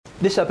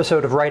This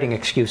episode of Writing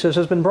Excuses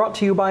has been brought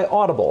to you by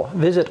Audible.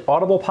 Visit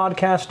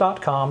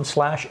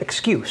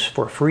audiblepodcast.com/excuse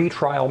for free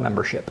trial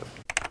membership.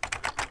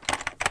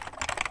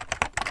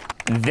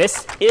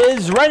 This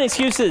is Writing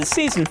Excuses,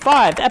 Season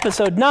 5,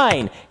 Episode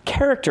 9,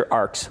 Character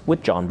Arcs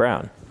with John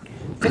Brown.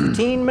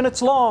 15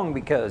 minutes long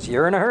because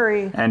you're in a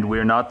hurry. And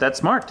we're not that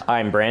smart.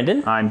 I'm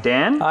Brandon. I'm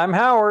Dan. I'm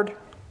Howard.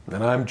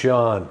 And I'm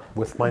John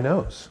with my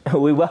nose.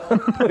 We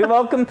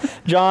welcome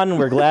John.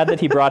 We're glad that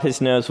he brought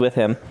his nose with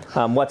him.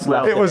 What's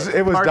left? It was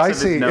Parts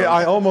dicey.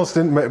 I almost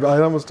didn't.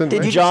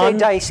 Did you John-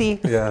 just say dicey?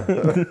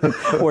 Yeah.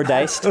 Or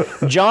diced.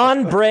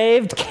 John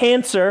braved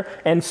cancer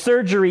and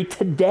surgery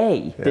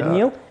today, didn't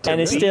you?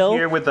 And is be still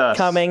here with us.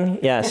 coming.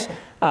 Yes.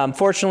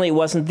 Fortunately, it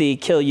wasn't the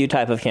kill you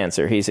type of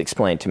cancer. He's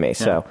explained to me.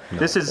 So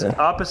This is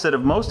opposite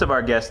of most of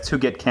our guests who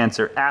get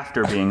cancer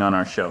after being on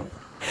our show.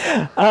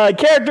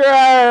 character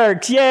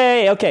arcs,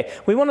 yay! Okay,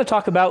 we want to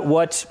talk about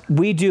what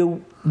we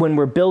do when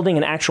we're building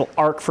an actual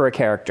arc for a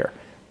character.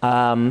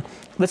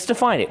 Let's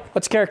define it.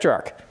 What's a character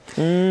arc?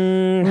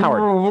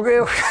 Howard.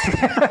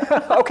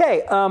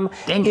 Okay,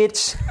 Dang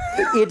it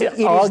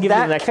I'll is give you the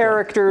that next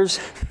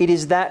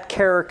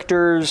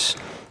character's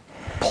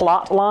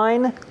plot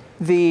line,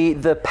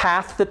 the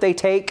path that they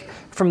take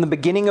from the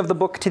beginning of the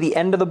book to the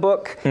end of the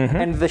book,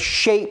 and the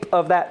shape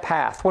of that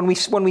path. When we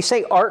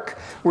say arc,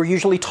 we're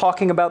usually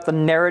talking about the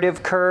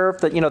narrative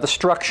curve, the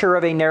structure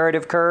of a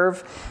narrative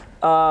curve,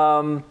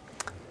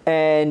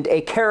 and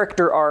a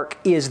character arc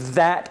is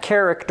that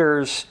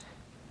character's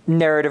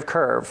narrative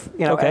curve.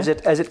 Okay. as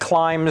it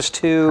climbs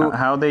to.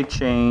 How they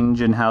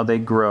change and how they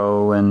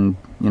grow and,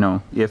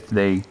 if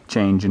they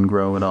change and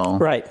grow at all.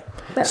 Right.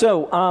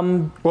 So,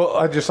 Well,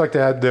 I'd just like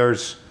to add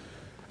there's,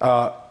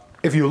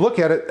 if you look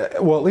at it,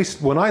 well, at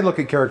least when I look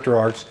at character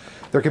arcs,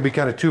 there can be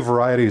kind of two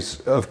varieties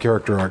of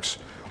character arcs.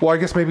 Well, I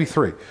guess maybe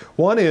three.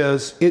 One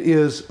is, it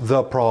is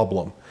the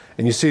problem.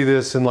 And you see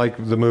this in like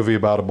the movie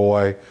About a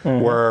Boy,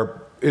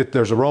 where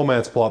there's a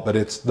romance plot, but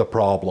it's the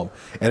problem.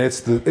 And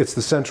it's the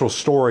central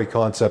story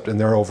concept, and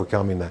they're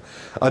overcoming that.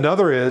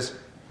 Another is,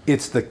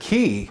 it's the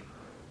key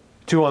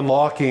to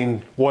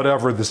unlocking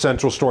whatever the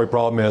central story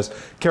problem is.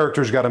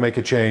 Characters got to make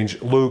a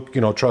change. Luke,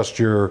 trust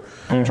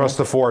trust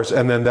the Force,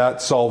 and then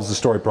that solves the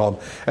story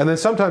problem. And then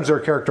sometimes there are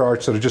character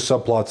arcs that are just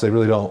subplots. They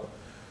really don't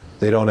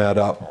add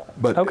up.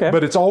 But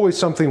but it's always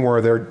something where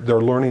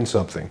they're learning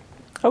something.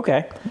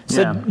 okay.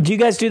 So, Yeah. do you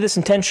guys do this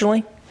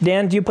intentionally?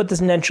 Dan, do you put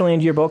this intentionally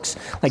into your books?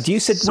 Like, do you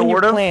sit when you're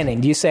Sort of.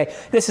 planning? Do you say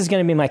this is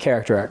going to be my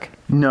character arc?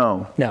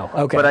 No. No.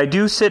 Okay. But I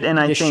do sit and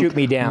I Just think, shoot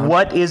me down.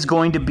 what is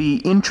going to be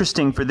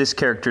interesting for this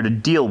character to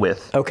deal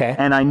with? Okay.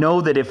 And I know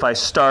that if I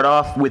start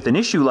off with an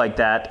issue like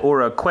that,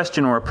 or a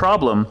question or a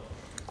problem,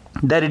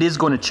 that it is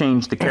going to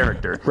change the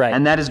character. Right.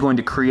 And that is going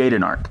to create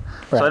an arc.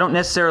 Right. So I don't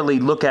necessarily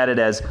look at it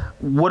as,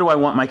 what do I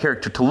want my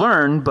character to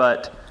learn,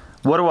 but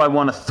what do I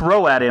want to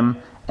throw at him,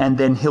 and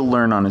then he'll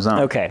learn on his own.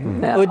 Okay.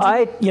 Now, Would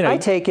I you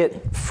take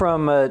it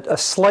from a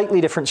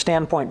slightly different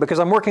standpoint because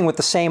I'm working with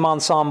the same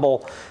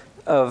ensemble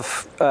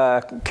of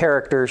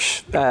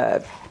characters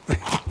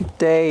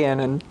day in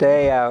and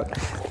day out.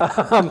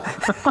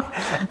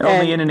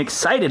 Only in an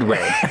excited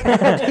way.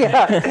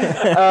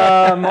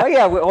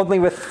 Only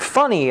with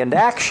funny and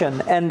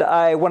action. And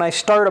when I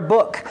start a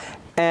book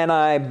and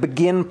I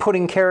begin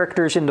putting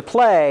characters into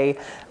play,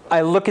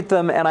 I look at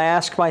them and I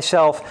ask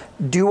myself,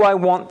 do I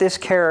want this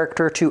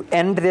character to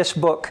end this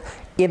book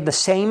in the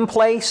same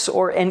place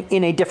or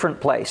in a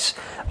different place,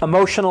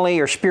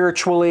 emotionally or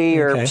spiritually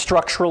or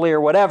structurally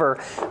or whatever?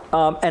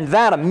 And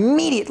that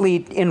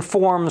immediately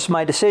informs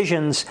my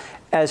decisions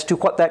as to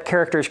what that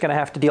character is going to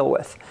have to deal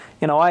with.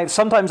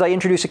 Sometimes I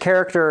introduce a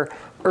character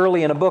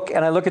early in a book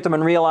and I look at them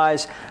and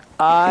realize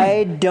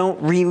I don't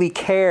really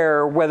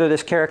care whether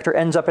this character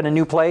ends up in a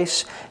new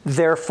place.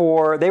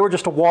 Therefore, they were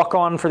just a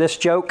walk-on for this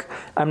joke.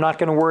 I'm not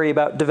going to worry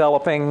about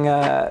developing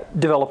a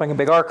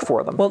big arc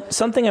for them. Well,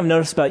 something I've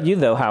noticed about you,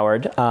 though,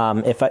 Howard,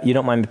 if you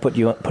don't mind me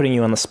putting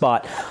you on the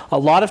spot, a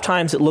lot of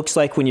times it looks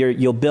like when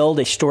you'll build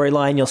a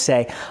storyline, you'll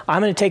say,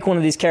 I'm going to take one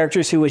of these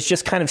characters who is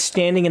just kind of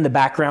standing in the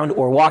background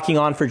or walking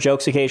on for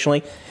jokes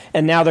occasionally,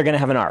 and now they're going to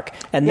have an arc.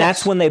 And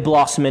that's when they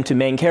blossom into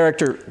main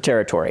character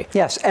territory.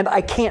 Yes, and I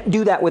can't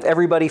do that with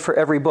everybody for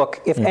every book.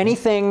 If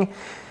anything,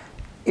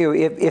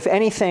 if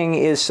anything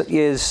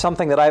is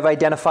something that I've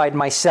identified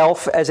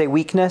myself as a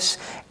weakness,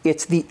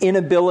 it's the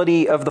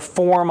inability of the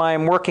form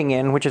I'm working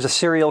in, which is a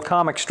serial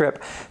comic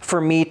strip, for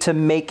me to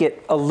make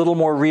it a little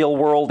more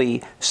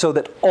real-worldy so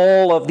that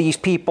all of these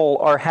people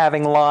are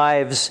having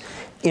lives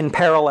in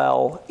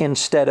parallel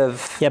instead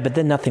of... Yeah, but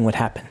then nothing would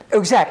happen.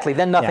 Exactly.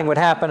 Then nothing would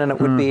happen, and it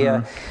would be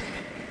a...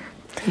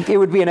 It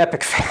would be an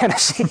epic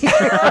fantasy.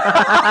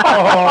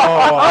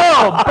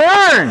 Oh,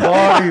 burn!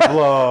 Body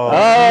blow.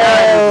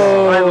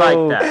 I like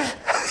that.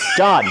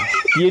 John,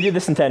 do you do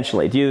this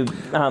intentionally? Do you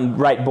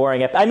write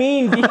boring... do you...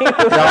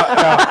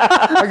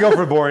 I go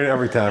for boring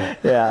every time.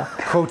 Yeah.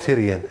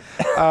 Quotidian.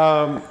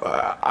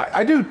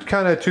 I do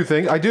kind of two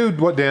things. I do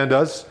what Dan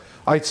does.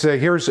 I'd say,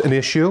 here's an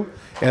issue,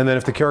 and then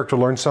if the character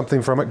learns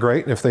something from it,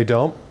 great. And if they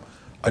don't,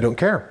 I don't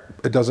care.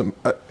 It doesn't...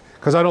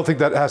 because I don't think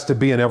that has to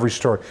be in every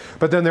story.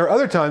 But then there are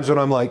other times when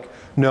I'm like,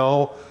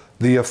 no,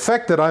 the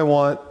effect that I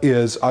want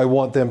is I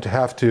want them to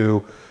have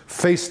to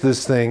face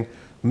this thing,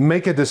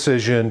 make a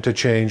decision to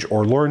change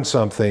or learn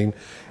something,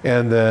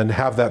 and then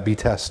have that be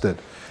tested.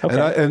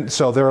 Okay. And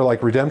so there are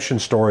like redemption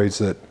stories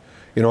that,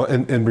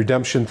 and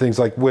redemption things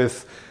like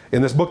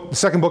in this book, the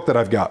second book that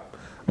I've got,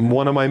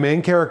 one of my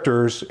main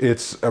characters,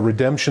 it's a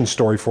redemption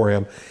story for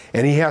him,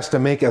 and he has to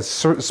make a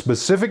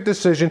specific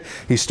decision.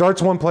 He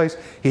starts one place,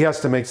 he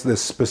has to make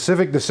this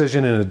specific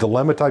decision in a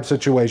dilemma type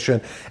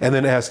situation, and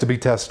then it has to be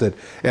tested.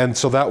 And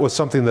so that was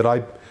something that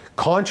I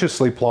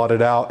consciously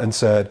plotted out and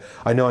said,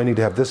 I know I need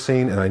to have this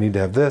scene, and I need to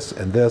have this,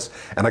 and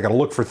I got to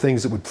look for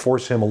things that would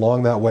force him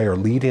along that way or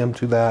lead him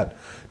to that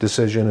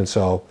decision. And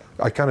so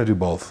I kind of do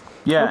both.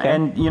 Yeah, Okay.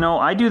 and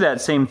I do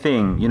that same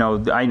thing.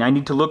 I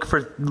need to look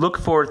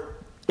for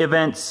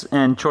events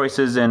and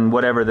choices and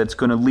whatever that's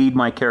going to lead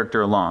my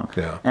character along.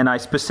 Yeah. And I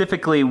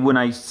specifically, when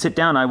I sit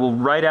down, I will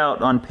write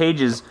out on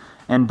pages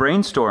and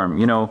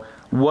brainstorm.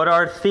 What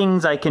are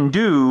things I can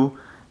do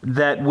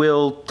that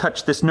will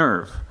touch this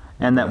nerve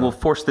and that will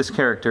force this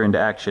character into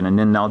action, and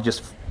then I'll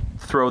just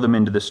throw them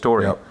into the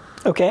story. Yep.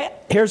 Okay,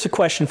 here's a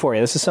question for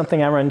you. This is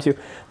something I run into.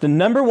 The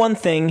number one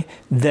thing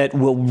that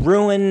will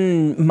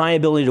ruin my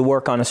ability to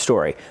work on a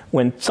story,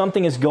 when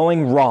something is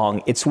going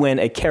wrong, it's when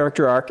a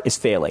character arc is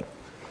failing.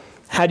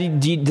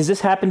 Does this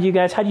happen to you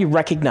guys? How do you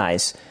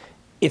recognize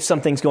if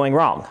something's going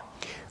wrong?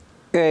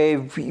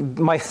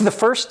 The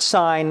first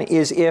sign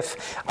is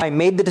if I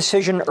made the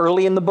decision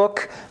early in the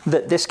book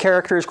that this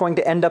character is going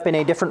to end up in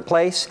a different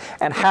place,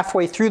 and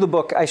halfway through the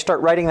book I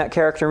start writing that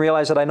character and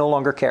realize that I no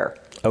longer care.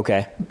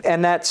 Okay.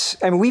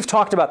 And we've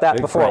talked about that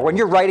before. Right. When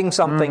you're writing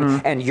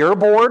something and you're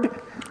bored,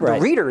 Right.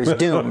 the reader is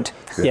doomed.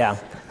 Yeah,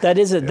 that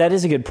is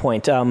a good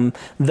point.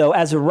 Though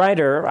as a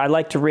writer, I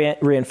like to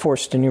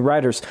reinforce to new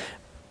writers,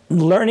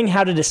 learning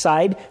how to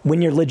decide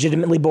when you're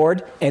legitimately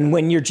bored and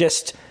when you're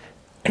just,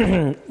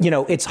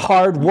 it's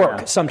hard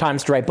work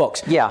sometimes to write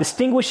books. Yeah.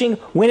 Distinguishing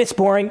when it's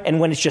boring and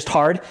when it's just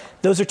hard,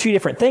 those are two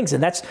different things,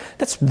 and that's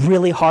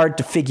really hard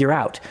to figure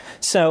out.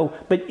 So,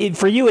 but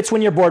for you, it's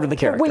when you're bored with the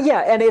character. Well,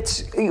 yeah, and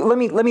let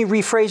me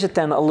rephrase it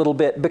then a little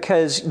bit,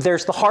 because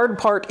there's the hard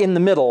part in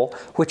the middle,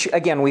 which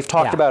again we've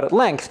talked about at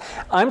length.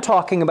 I'm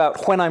talking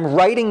about when I'm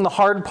writing the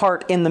hard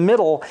part in the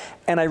middle,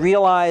 and I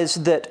realize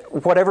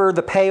that whatever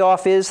the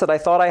payoff is that I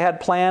thought I had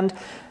planned,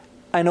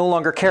 I no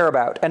longer care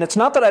about. And it's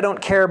not that I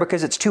don't care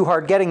because it's too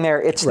hard getting there.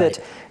 It's Right.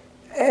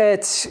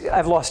 that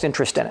I've lost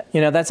interest in it.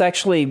 That's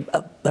actually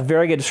a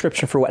very good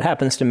description for what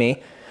happens to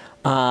me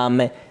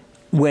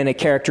when a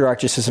character arc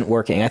just isn't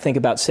working. I think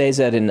about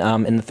Sazed in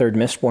the third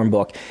Mistborn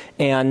book,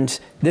 and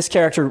this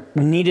character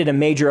needed a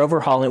major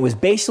overhaul, and it was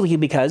basically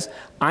because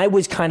I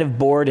was kind of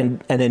bored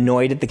and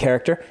annoyed at the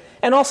character,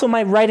 and also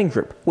my writing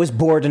group was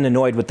bored and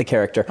annoyed with the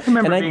character. I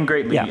remember being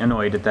greatly yeah.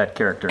 annoyed at that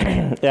character.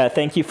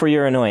 Thank you for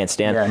your annoyance,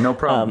 Dan. Yeah, no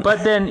problem.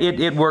 But then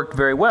it worked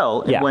very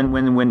well when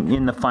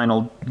in the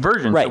final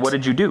version. Right. So what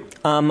did you do?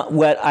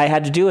 What I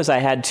had to do is I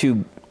had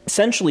to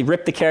essentially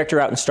rip the character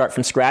out and start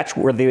from scratch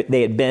where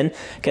they had been,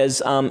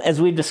 because as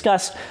we've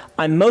discussed,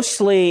 I'm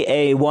mostly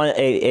an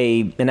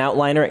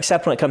outliner,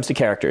 except when it comes to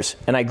characters,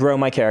 and I grow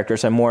my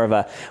characters. I'm more of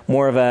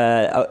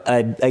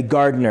a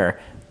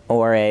gardener.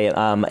 Or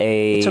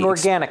it's an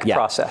organic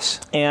process.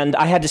 And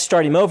I had to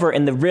start him over,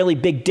 and the really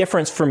big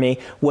difference for me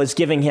was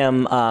giving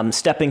him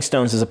stepping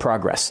stones as a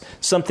progress,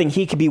 something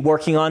he could be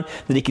working on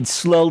that he could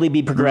slowly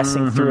be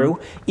progressing through,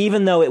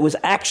 even though it was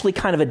actually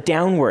kind of a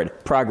downward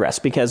progress,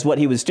 because what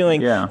he was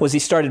doing was he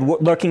started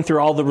looking through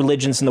all the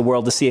religions in the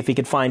world to see if he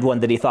could find one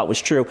that he thought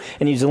was true,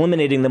 and he was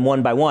eliminating them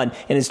one by one,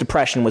 and his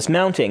depression was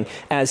mounting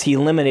as he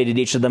eliminated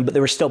each of them, but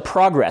there was still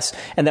progress,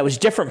 and that was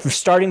different from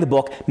starting the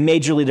book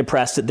majorly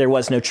depressed that there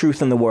was no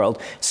truth in the world.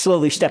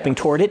 Slowly stepping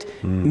toward it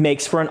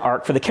makes for an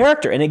arc for the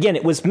character. And again,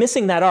 it was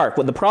missing that arc.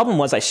 What the problem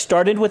was, I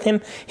started with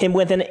him in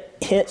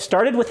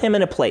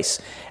a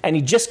place, and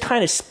he just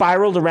kind of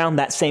spiraled around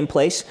that same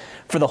place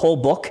for the whole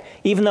book.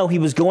 Even though he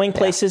was going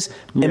places,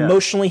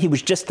 emotionally, he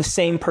was just the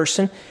same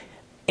person.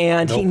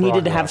 And he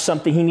needed to have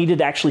something. He needed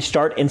to actually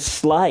start and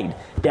slide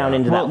down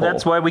into that hole. Well,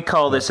 that's why we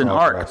call this an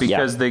arc,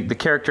 because the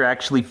character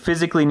actually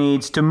physically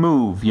needs to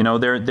move.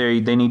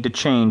 They need to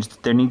change.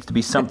 There needs to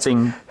be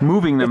something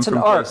moving them from place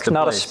to place. It's an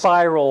arc, not a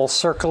spiral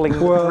circling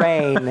the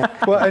brain.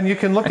 Well, and you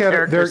can look at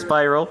character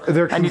spiral.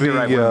 There can be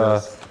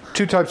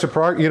two types of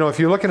if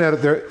you're looking at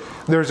it,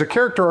 there's a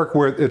character arc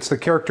where it's the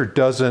character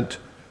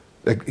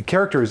the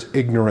character is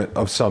ignorant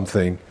of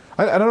something.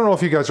 I don't know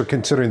if you guys are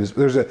considering this.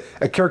 There's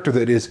a character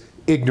that is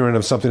ignorant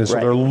of something, and so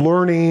they're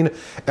learning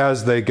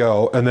as they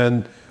go, and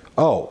then,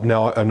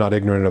 now I'm not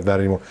ignorant of that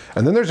anymore.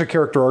 And then there's a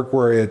character arc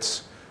where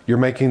you're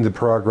making the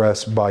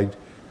progress by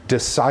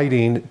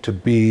deciding to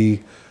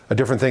be a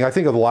different thing. I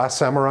think of The Last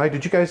Samurai.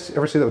 Did you guys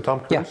ever see that with Tom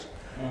Cruise?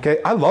 Yeah.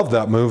 Okay, I love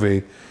that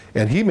movie,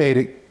 and he made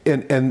it,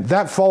 and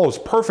that follows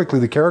perfectly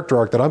the character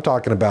arc that I'm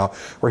talking about,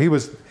 where he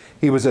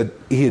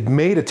had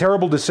made a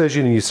terrible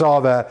decision, and you saw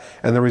that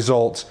and the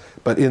results,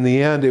 but in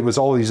the end, it was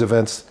all these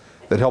events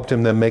that helped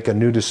him then make a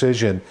new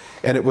decision.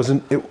 And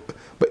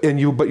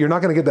but you're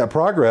not going to get that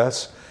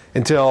progress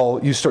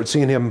until you start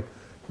seeing him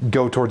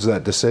go towards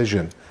that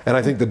decision. And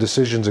I think the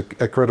decision's a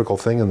critical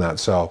thing in that.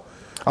 So,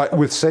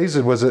 with Sazed,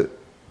 it wasn't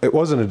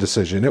a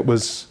decision.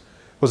 Was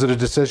it a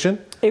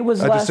decision? It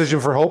was a decision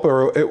for hope,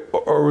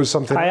 or was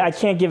something? I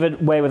can't give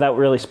it away without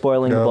really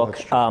spoiling the No, book.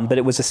 that's true. But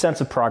it was a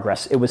sense of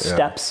progress. It was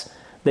steps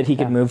that he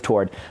could move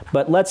toward.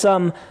 But let's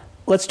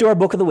do our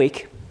book of the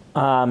week.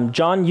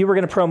 John, you were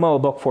going to promo a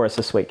book for us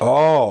this week.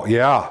 Oh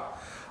yeah,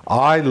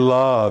 I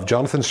love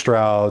Jonathan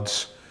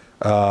Stroud's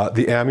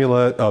The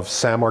Amulet of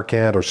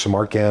Samarkand or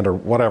Samarkand or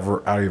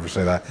whatever, how do you ever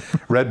say that?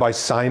 Read by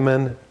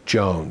Simon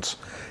Jones.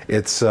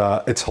 It's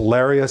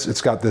hilarious.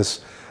 It's got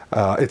this.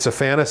 It's a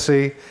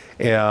fantasy,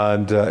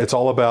 and it's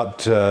all about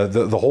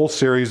the whole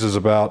series is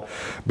about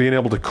being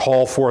able to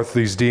call forth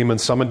these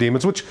demons, summon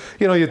demons, which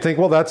you'd think,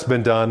 well, that's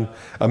been done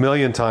a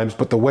million times,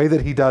 but the way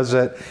that he does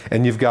it,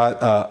 and you've got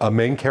a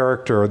main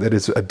character that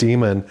is a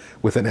demon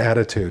with an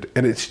attitude,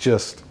 and it's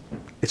just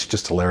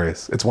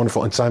hilarious. It's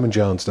wonderful, and Simon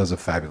Jones does a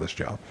fabulous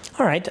job.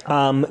 All right,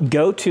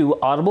 go to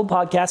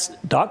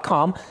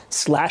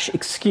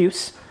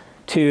audiblepodcast.com/excuse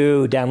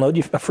to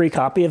download a free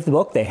copy of the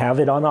book. They have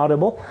it on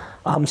Audible.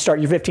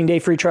 Start your 15-day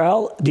free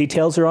trial.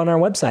 Details are on our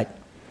website.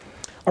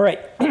 All right,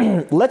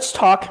 let's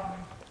talk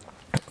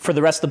for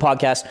the rest of the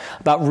podcast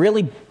about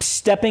really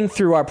stepping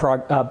through our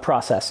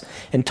process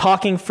and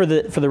talking for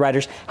the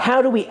writers.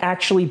 How do we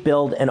actually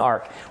build an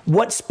arc?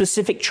 What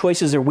specific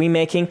choices are we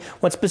making?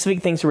 What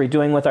specific things are we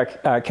doing with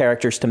our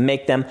characters to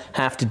make them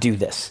have to do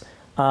this?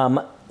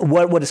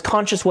 What is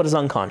conscious? What is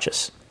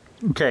unconscious?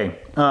 Okay.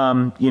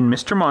 In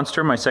Mr.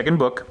 Monster, my second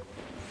book,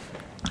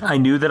 I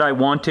knew that I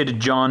wanted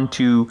John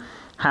to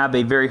have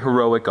a very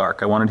heroic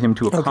arc. I wanted him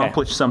to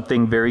accomplish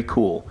something very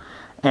cool.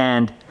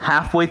 And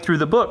halfway through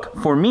the book,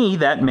 for me,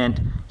 that meant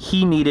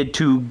he needed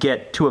to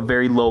get to a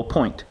very low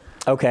point.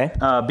 Okay.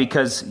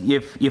 Because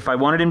if I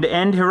wanted him to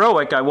end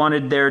heroic, I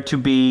wanted there to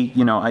be,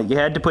 you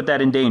had to put that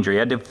in danger. He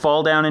had to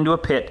fall down into a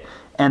pit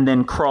and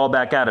then crawl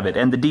back out of it.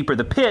 And the deeper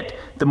the pit,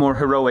 the more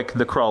heroic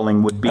the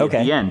crawling would be at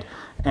the end.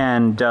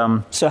 And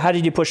so how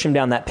did you push him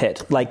down that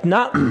pit? Let's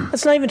not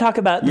even talk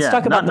about, let's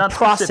talk about the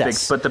process.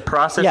 Specifics, but the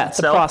process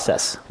itself. The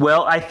process.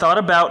 Well, I thought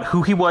about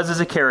who he was as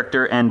a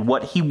character and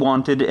what he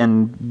wanted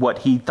and what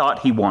he thought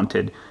he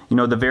wanted.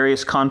 The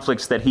various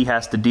conflicts that he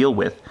has to deal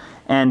with.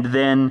 And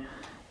then,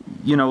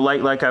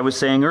 like I was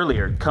saying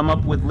earlier, come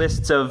up with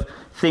lists of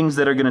things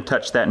that are going to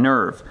touch that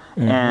nerve.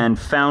 Mm-hmm. And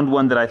found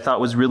one that I thought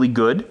was really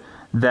good,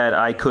 that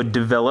I could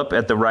develop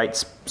at the right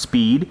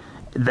speed,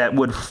 that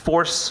would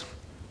force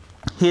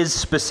his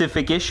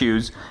specific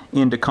issues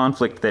into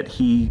conflict that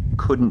he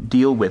couldn't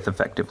deal with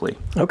effectively.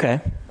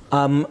 Okay.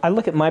 I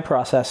look at my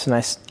process,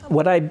 and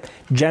what I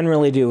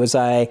generally do is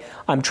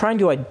I'm trying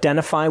to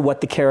identify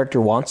what the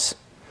character wants.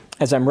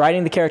 As I'm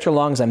writing the character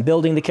along, as I'm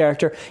building the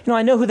character,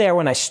 I know who they are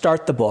when I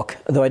start the book,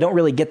 though I don't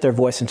really get their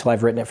voice until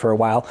I've written it for a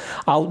while.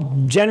 I'll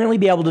generally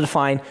be able to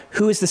define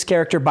who is this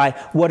character by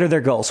what are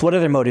their goals, what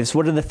are their motives,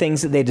 what are the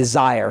things that they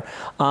desire.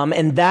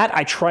 And that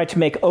I try to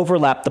make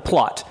overlap the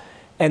plot.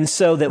 And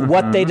so that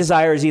what they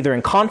desire is either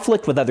in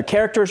conflict with other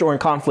characters or in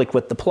conflict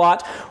with the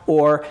plot,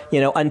 or,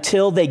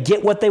 until they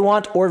get what they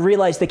want or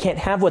realize they can't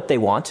have what they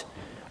want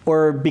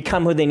or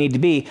become who they need to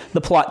be, the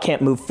plot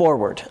can't move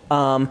forward.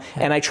 And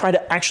I try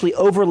to actually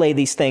overlay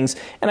these things,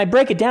 and I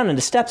break it down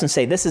into steps and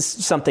say, this is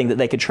something that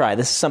they could try.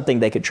 This is something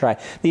they could try.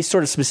 These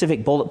sort of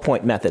specific bullet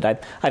point method.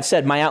 I've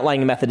said my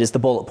outlining method is the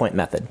bullet point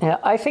method. Yeah,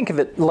 I think of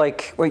it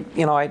like,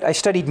 I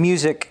studied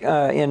music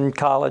in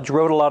college,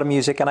 wrote a lot of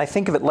music, and I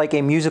think of it like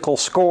a musical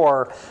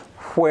score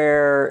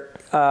where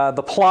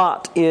the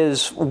plot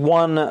is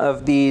one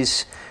of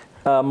these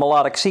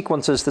melodic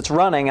sequences that's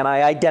running, and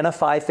I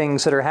identify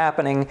things that are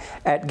happening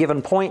at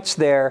given points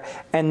there,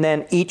 and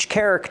then each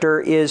character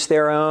is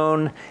their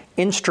own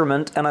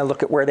instrument, and I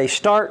look at where they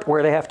start,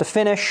 where they have to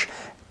finish,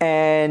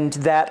 and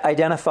that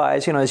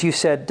identifies, as you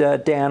said,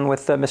 Dan,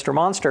 with Mr.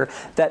 Monster,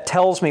 that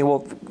tells me,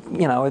 well,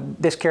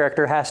 this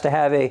character has to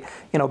have a,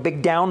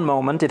 big down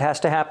moment. It has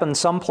to happen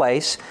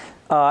someplace,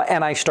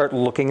 and I start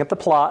looking at the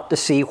plot to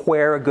see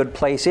where a good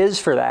place is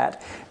for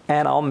that.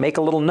 And I'll make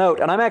a little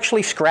note. And I'm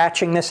actually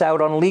scratching this out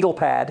on a legal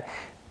pad,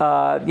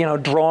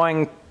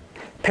 drawing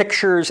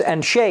pictures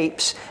and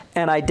shapes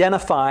and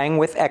identifying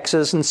with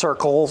X's and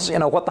circles,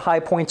 what the high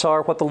points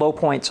are, what the low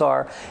points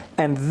are.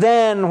 And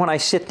then when I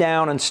sit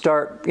down and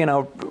start,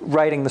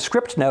 writing the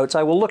script notes,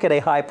 I will look at a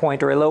high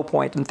point or a low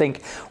point and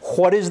think,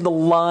 what is the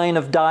line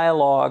of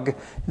dialogue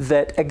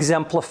that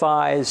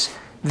exemplifies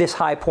this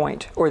high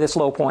point or this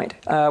low point?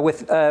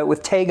 With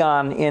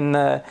Tagon in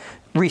the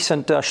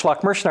recent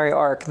Schlock Mercenary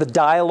arc, the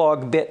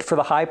dialogue bit for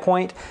the high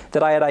point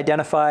that I had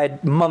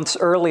identified months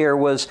earlier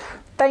was,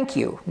 "Thank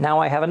you, now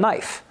I have a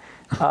knife,"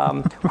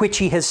 which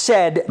he has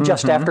said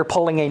just after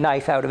pulling a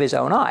knife out of his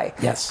own eye.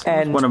 Yes,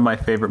 and one of my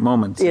favorite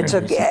moments.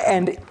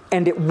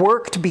 And it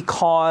worked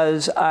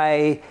because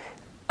I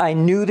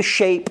knew the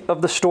shape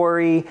of the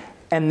story,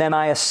 and then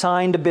I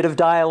assigned a bit of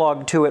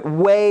dialogue to it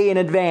way in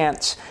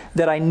advance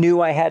that I knew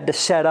I had to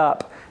set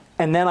up.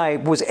 And then I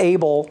was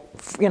able,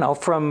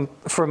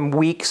 from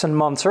weeks and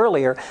months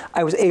earlier,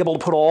 I was able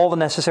to put all the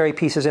necessary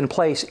pieces in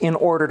place in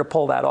order to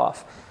pull that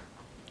off.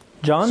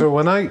 John? So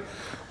when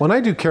I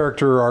do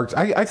character arcs,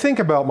 I think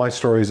about my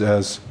stories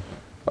as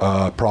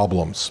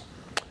problems,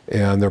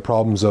 and they're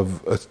problems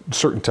of a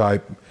certain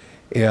type,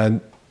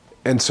 and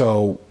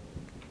so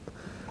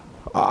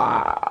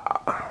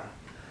I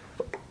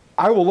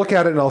will look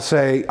at it and I'll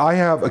say,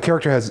 a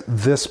character has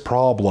this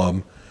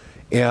problem,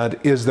 and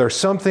is there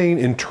something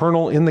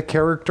internal in the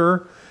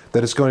character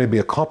that is going to be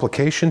a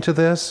complication to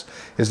this?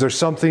 Is there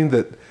something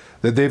that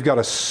they've got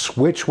to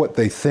switch what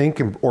they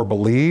think or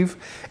believe?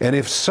 And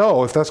if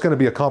so, if that's going to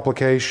be a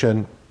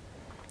complication,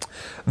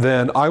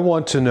 then I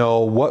want to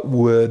know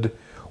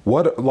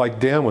like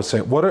Dan was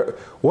saying,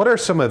 what are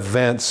some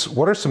events,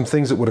 what are some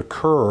things that would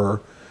occur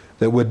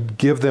that would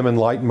give them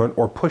enlightenment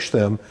or push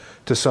them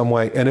to some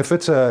way? And if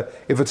it's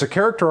a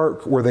character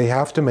arc where they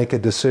have to make a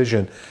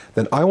decision,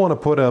 then I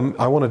want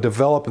to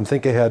develop and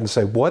think ahead and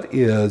say,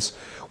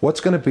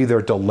 what's going to be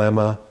their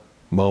dilemma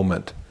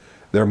moment?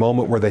 Their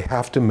moment where they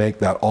have to make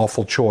that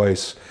awful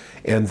choice,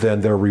 and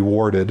then they're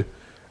rewarded,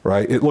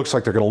 right? It looks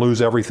like they're going to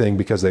lose everything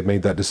because they've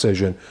made that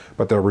decision,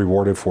 but they're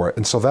rewarded for it.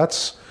 And so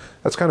that's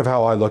kind of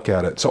how I look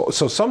at it. So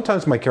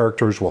sometimes my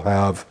characters will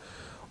have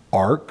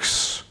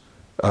arcs,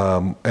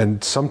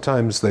 and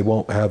sometimes they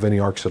won't have any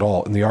arcs at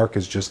all, and the arc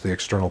is just the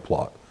external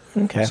plot.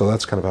 Okay. So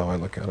that's kind of how I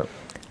look at it.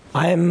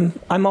 I'm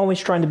always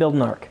trying to build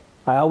an arc.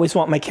 I always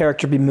want my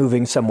character to be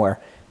moving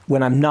somewhere.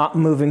 When I'm not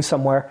moving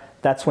somewhere,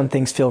 that's when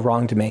things feel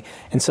wrong to me.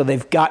 And so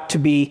there's got to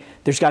be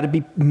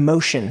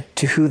motion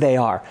to who they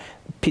are.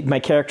 My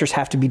characters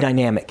have to be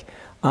dynamic.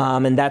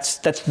 And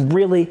that's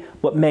really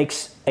what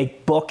makes a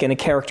book and a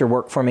character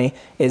work for me,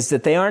 is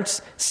that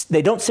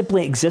they don't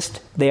simply exist,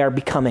 they are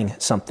becoming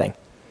something.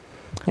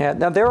 Yeah,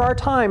 now there are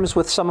times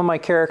with some of my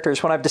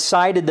characters when I've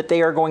decided that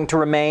they are going to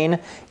remain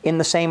in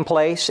the same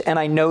place, and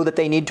I know that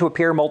they need to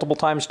appear multiple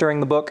times during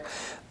the book.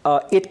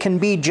 It can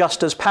be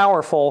just as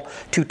powerful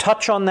to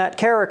touch on that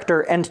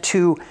character and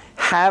to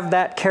have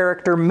that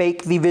character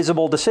make the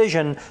visible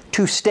decision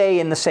to stay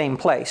in the same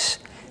place.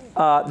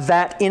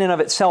 That in and of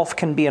itself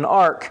can be an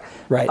arc,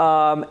 right?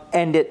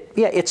 And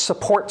it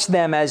supports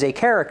them as a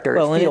character.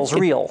 Well, it feels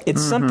real.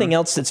 It's something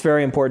else that's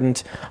very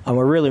important.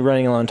 We're really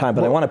running a long time,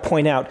 but I want to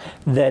point out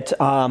that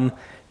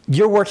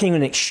you're working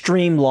in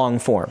extreme long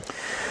form.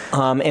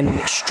 In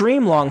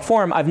extreme long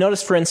form, I've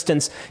noticed, for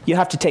instance, you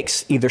have to take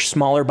either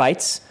smaller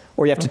bites,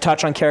 or you have to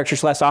touch on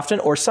characters less often,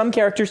 or some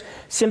characters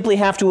simply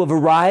have to have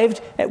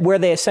arrived at where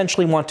they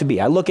essentially want to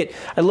be. I look at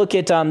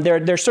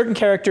there are certain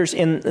characters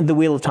in the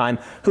Wheel of Time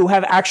who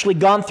have actually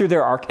gone through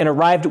their arc and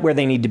arrived at where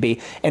they need to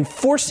be, and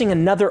forcing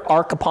another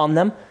arc upon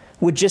them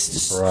would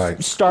just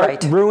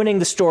start ruining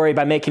the story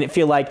by making it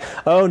feel like,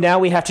 oh, now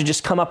we have to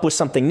just come up with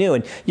something new.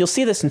 And you'll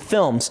see this in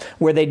films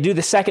where they do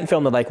the second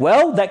film. They're like,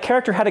 well, that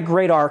character had a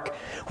great arc.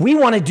 We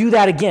want to do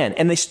that again.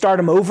 And they start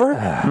him over,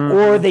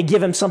 or they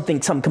give him some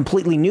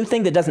completely new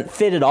thing that doesn't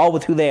fit at all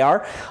with who they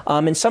are.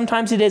 And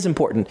sometimes it is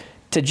important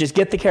to just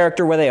get the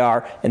character where they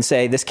are and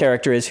say, this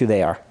character is who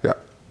they are. Yeah,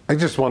 I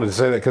just wanted to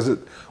say that because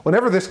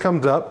whenever this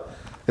comes up,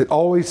 it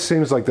always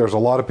seems like there's a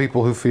lot of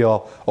people who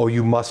feel, oh,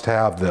 you must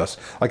have this.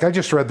 Like I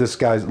just read this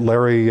guy,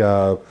 Larry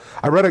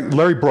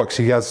Brooks.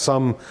 He has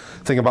some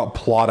thing about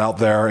plot out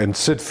there, and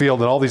Sid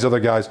Field and all these other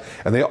guys,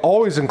 and they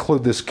always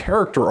include this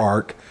character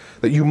arc,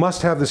 that you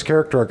must have this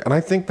character arc. And I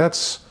think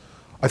that's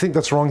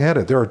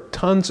wrong-headed. There are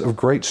tons of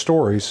great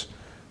stories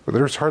where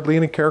there's hardly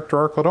any character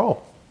arc at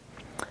all.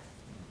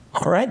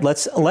 All right,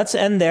 let's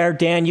end there.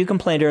 Dan, you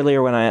complained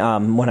earlier when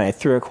I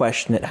threw a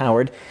question at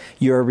Howard.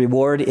 Your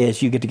reward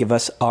is you get to give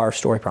us our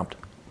story prompt.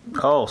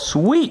 Oh,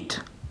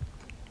 sweet.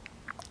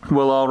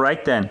 Well, all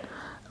right then.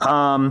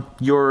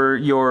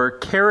 Your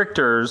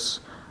characters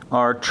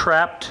are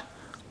trapped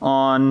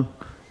on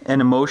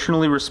an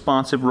emotionally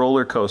responsive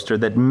roller coaster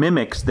that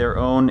mimics their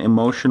own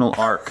emotional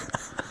arc.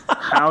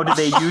 How do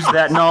they use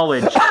that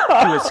knowledge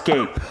to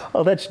escape?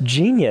 Oh, that's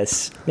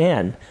genius,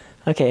 man.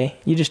 Okay,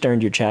 you just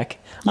earned your check.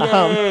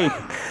 Yay!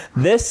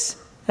 This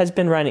has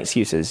been Writing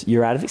Excuses.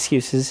 You're out of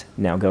excuses.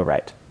 Now go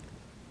write.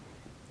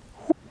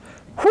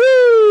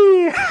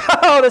 Whee!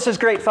 Oh, this is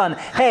great fun.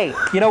 Hey,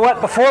 you know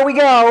what? Before we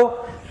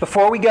go,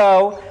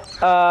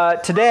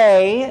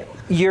 today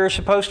you're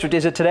supposed to.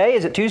 Is it today?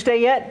 Is it Tuesday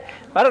yet?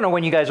 I don't know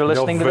when you guys are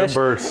listening to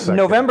this.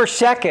 November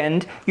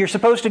 2nd. You're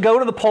supposed to go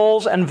to the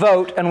polls and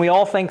vote, and we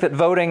all think that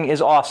voting is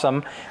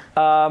awesome.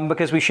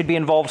 Because we should be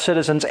involved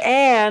citizens.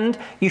 And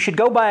you should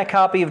go buy a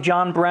copy of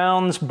John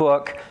Brown's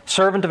book,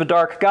 Servant of a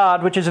Dark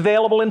God, which is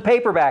available in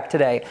paperback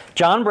today.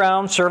 John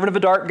Brown, Servant of a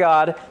Dark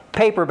God,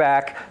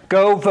 paperback.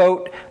 Go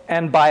vote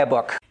and buy a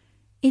book.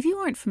 If you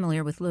aren't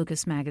familiar with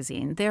Locus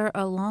Magazine, they're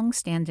a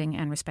long-standing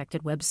and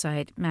respected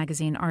website,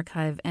 magazine,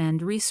 archive,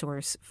 and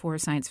resource for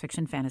science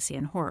fiction, fantasy,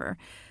 and horror.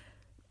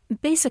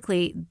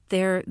 Basically,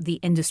 they're the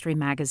industry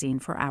magazine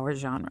for our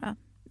genre.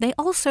 They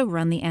also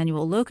run the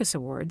annual Locus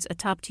Awards, a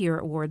top-tier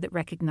award that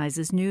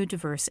recognizes new,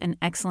 diverse, and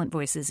excellent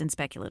voices in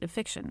speculative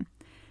fiction.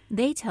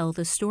 They tell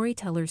the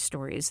storyteller's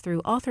stories through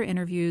author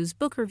interviews,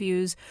 book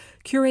reviews,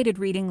 curated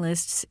reading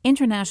lists,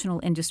 international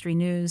industry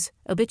news,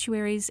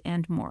 obituaries,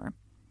 and more.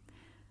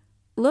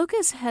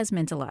 Locus has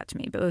meant a lot to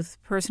me, both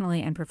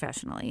personally and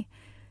professionally.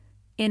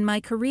 In my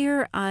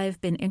career,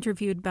 I've been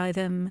interviewed by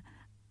them,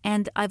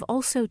 and I've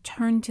also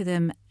turned to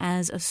them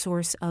as a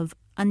source of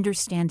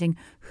understanding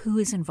who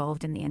is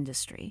involved in the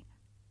industry.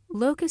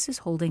 Locus is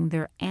holding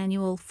their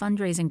annual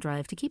fundraising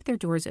drive to keep their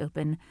doors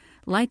open,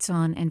 lights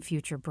on, and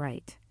future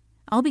bright.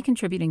 I'll be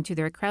contributing to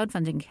their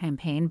crowdfunding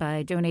campaign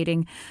by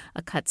donating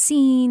a cut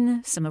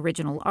scene, some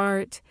original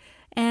art,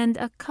 and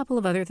a couple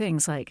of other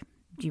things like,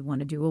 do you want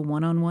to do a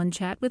one-on-one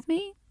chat with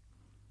me?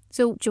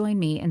 So join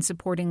me in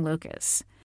supporting Locus.